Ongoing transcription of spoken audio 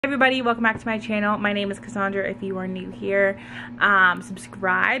Hey everybody, welcome back to my channel. My name is Cassandra. If you are new here,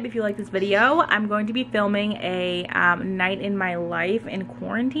 subscribe if you like this video. I'm going to be filming a night in my life in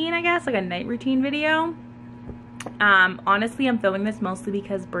quarantine, I guess, like a night routine video. Honestly, I'm filming this mostly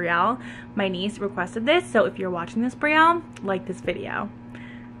because Brielle, my niece, requested this. So if you're watching this, Brielle, like this video,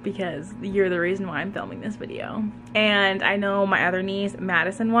 because you're the reason why I'm filming this video. And I know my other niece,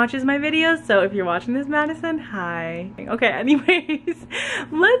 Madison, watches my videos, so if you're watching this, Madison, hi. Okay, anyways,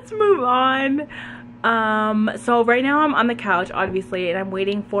 let's move on. So right now I'm on the couch, obviously, and I'm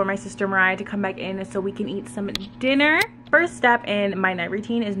waiting for my sister Mariah to come back in so we can eat some dinner. First step in my night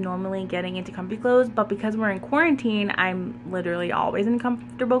routine is normally getting into comfy clothes, but because we're in quarantine, I'm literally always in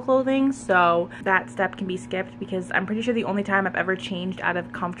comfortable clothing, so that step can be skipped because I'm pretty sure the only time I've ever changed out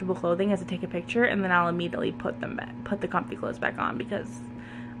of comfortable clothing is to take a picture and then I'll immediately put the comfy clothes back on, because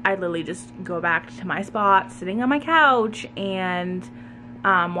I literally just go back to my spot, sitting on my couch and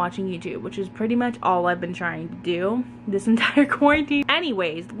watching YouTube, which is pretty much all I've been trying to do this entire quarantine.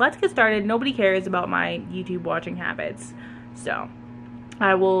 Anyways, let's get started. Nobody cares about my YouTube watching habits, so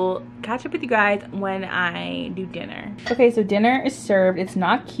I will catch up with you guys when I do dinner. Okay, so dinner is served. It's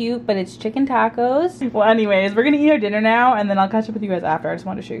not cute, but it's chicken tacos. Well, anyways, we're gonna eat our dinner now and then I'll catch up with you guys after. I just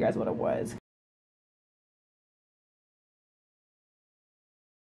wanted to show you guys what it was.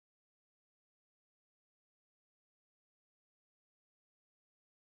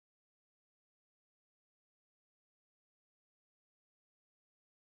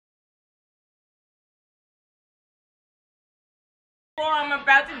 I'm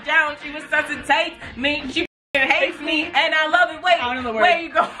about to down. She resuscitates me. She hates me, and I love it. Wait, I don't know the words. Where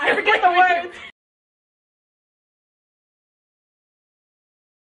you go? I forget the words.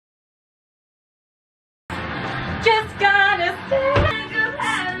 Just gotta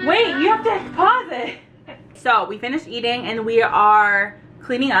say. Wait, you have to pause it. So we finished eating, and we are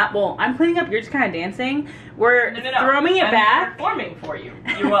cleaning up. Well, I'm cleaning up. You're just kind of dancing. We're throwing it back. Performing for you.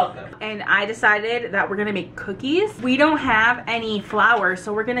 You're welcome. And I decided that we're gonna make cookies. We don't have any flour,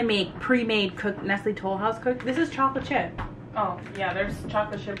 so we're gonna make pre-made Nestle Toll House cookies. This is chocolate chip. Oh yeah, there's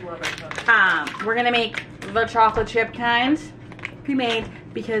chocolate chip rubber. We're gonna make the chocolate chip kind, pre-made,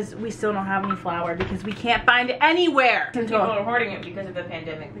 because we still don't have any flour because we can't find it anywhere. People are hoarding it because of the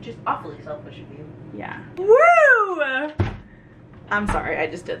pandemic, which is awfully selfish of you. Yeah. Woo! I'm sorry, I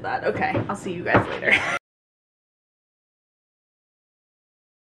just did that. Okay, I'll see you guys later.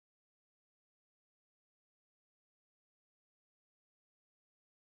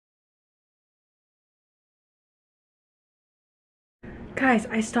 Guys,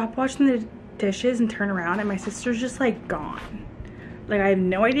 I stopped washing the dishes and turn around and my sister's just like gone. Like, I have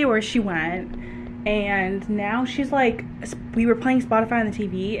no idea where she went. And now she's like, we were playing Spotify on the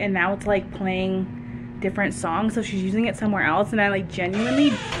TV and now it's like playing different songs, so she's using it somewhere else and I like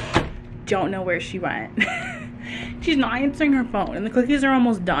genuinely don't know where she went. She's not answering her phone and the cookies are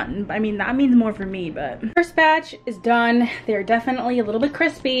almost done. I mean, that means more for me, but first batch is done. They're definitely a little bit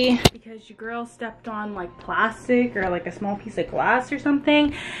crispy because your girl stepped on like plastic or like a small piece of glass or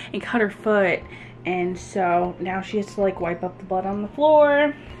something and cut her foot, and so now she has to like wipe up the blood on the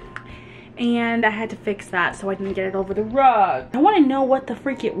floor, and I had to fix that so I didn't get it over the rug. I want to know what the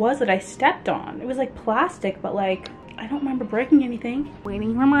freak it was that I stepped on. It was like plastic, but like I don't remember breaking anything.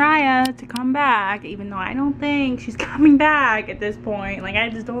 Waiting for Mariah to come back, even though I don't think she's coming back at this point. Like, I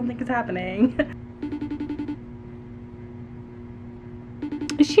just don't think it's happening.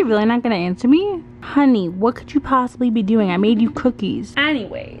 Is she really not gonna answer me? Honey, what could you possibly be doing? I made you cookies.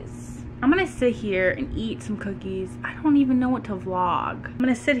 Anyways, I'm gonna sit here and eat some cookies. I don't even know what to vlog. I'm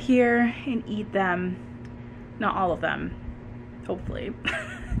gonna sit here and eat them. Not all of them, hopefully,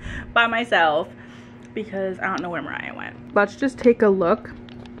 by myself, because I don't know where Mariah went. Let's just take a look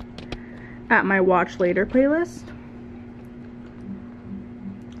at my watch later playlist.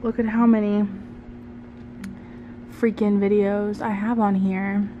 Look at how many freaking videos I have on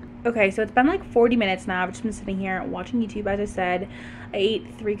here. Okay, so it's been like 40 minutes now. I've just been sitting here watching YouTube. As I said, I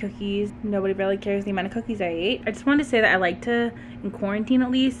ate 3 cookies. Nobody really cares the amount of cookies I ate. I just wanted to say that I like to, in quarantine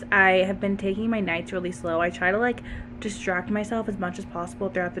at least, I have been taking my nights really slow. I try to like distract myself as much as possible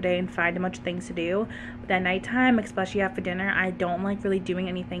throughout the day and find a bunch of things to do. But at nighttime, especially after dinner, I don't like really doing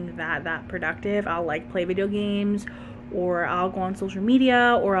anything that productive. I'll like play video games, or I'll go on social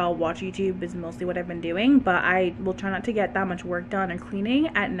media, or I'll watch YouTube is mostly what I've been doing. But I will try not to get that much work done or cleaning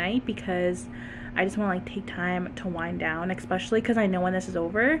at night because I just want to like take time to wind down, especially because I know when this is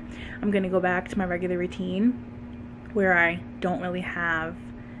over, I'm going to go back to my regular routine where I don't really have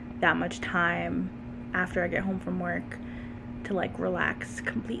that much time after I get home from work to like relax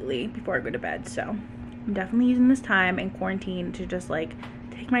completely before I go to bed. So I'm definitely using this time in quarantine to just like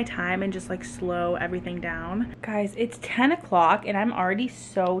take my time and just like slow everything down. Guys, it's 10 o'clock and I'm already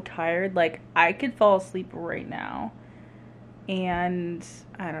so tired. Like I could fall asleep right now. And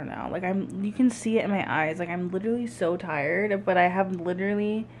I don't know, like you can see it in my eyes. Like I'm literally so tired, but I have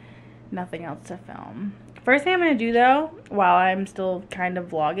literally nothing else to film. First thing I'm gonna do though, while I'm still kind of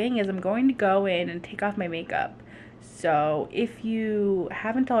vlogging, is I'm going to go in and take off my makeup. So if you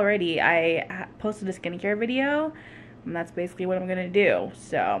haven't already, I posted a skincare video and that's basically what I'm gonna do.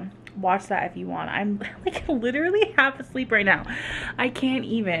 So watch that if you want. I'm like literally half asleep right now. I can't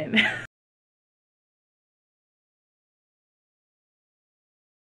even.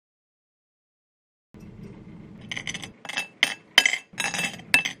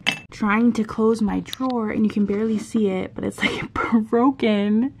 Trying to close my drawer and you can barely see it, but it's like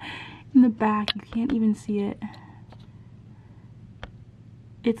broken in the back. You can't even see it.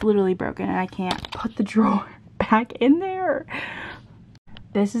 It's literally broken and I can't put the drawer back in there.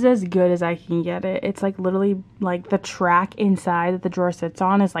 This is as good as I can get it. It's like literally like the track inside that the drawer sits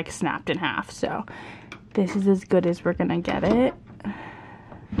on is like snapped in half. So this is as good as we're gonna get it.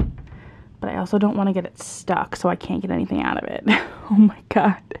 But I also don't want to get it stuck so I can't get anything out of it. Oh my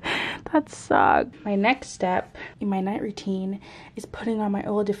god, that sucks. My next step in my night routine is putting on my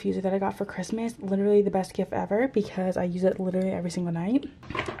oil diffuser that I got for Christmas. Literally the best gift ever because I use it literally every single night.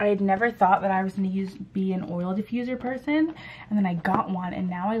 I had never thought that I was going to be an oil diffuser person, and then I got one and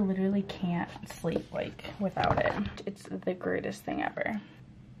now I literally can't sleep like without it. It's the greatest thing ever.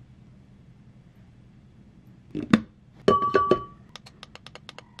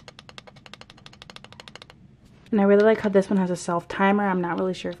 And I really like how this one has a self timer. I'm not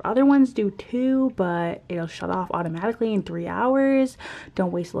really sure if other ones do too, but it'll shut off automatically in 3 hours.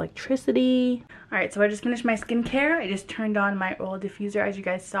 Don't waste electricity. All right, so I just finished my skincare. I just turned on my oil diffuser as you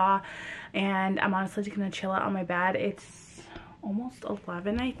guys saw, and I'm honestly just gonna chill out on my bed. It's almost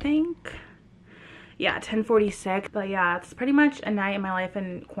 11, I think. Yeah, 10:46. But yeah, it's pretty much a night in my life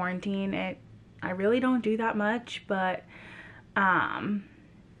in quarantine. I really don't do that much, but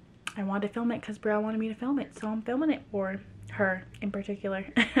I wanted to film it because Bro wanted me to film it, so I'm filming it for her in particular.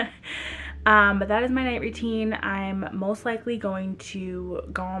 But that is my night routine. I'm most likely going to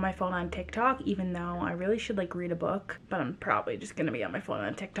go on my phone on TikTok, even though I really should like read a book, but I'm probably just gonna be on my phone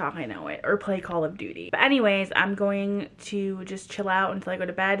on TikTok, I know it, or play Call of Duty. But anyways, I'm going to just chill out until I go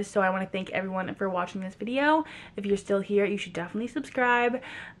to bed. So I want to thank everyone for watching this video. If you're still here, you should definitely subscribe,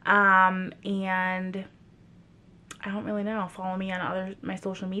 and I don't really know. Follow me on my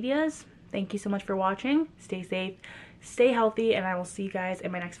social medias. Thank you so much for watching. Stay safe, stay healthy, and I will see you guys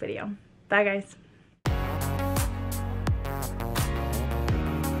in my next video. Bye, guys.